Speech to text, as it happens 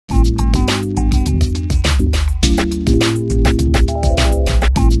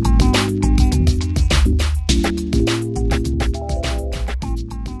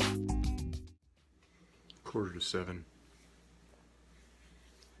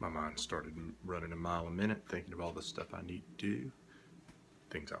My mind started running a mile a minute, thinking of all the stuff I need to do,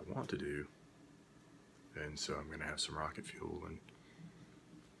 things I want to do. And so I'm gonna have some rocket fuel and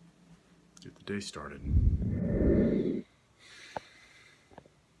get the day started.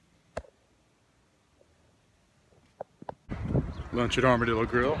 Lunch at Armadillo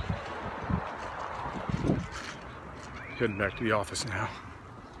Grill. Heading back to the office now.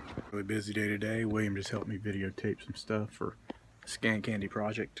 Really busy day today. William just helped me videotape some stuff for a Scan Candy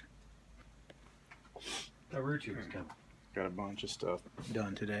project. Got a bunch of stuff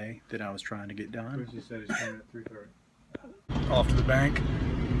done today that I was trying to get done. He said he's coming at 3:30. Off to the bank.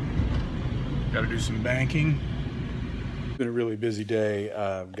 Got to do some banking. It's been a really busy day.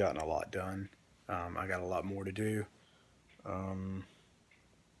 I've gotten a lot done. I got a lot more to do.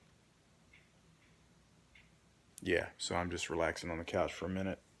 Yeah, so I'm just relaxing on the couch for a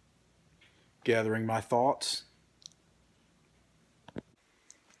minute, gathering my thoughts,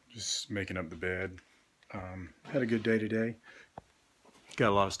 just making up the bed. Had a good day today. Got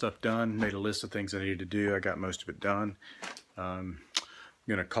a lot of stuff done, made a list of things I needed to do. I got most of it done. I'm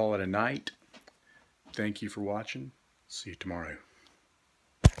gonna call it a night. Thank you for watching. See you tomorrow.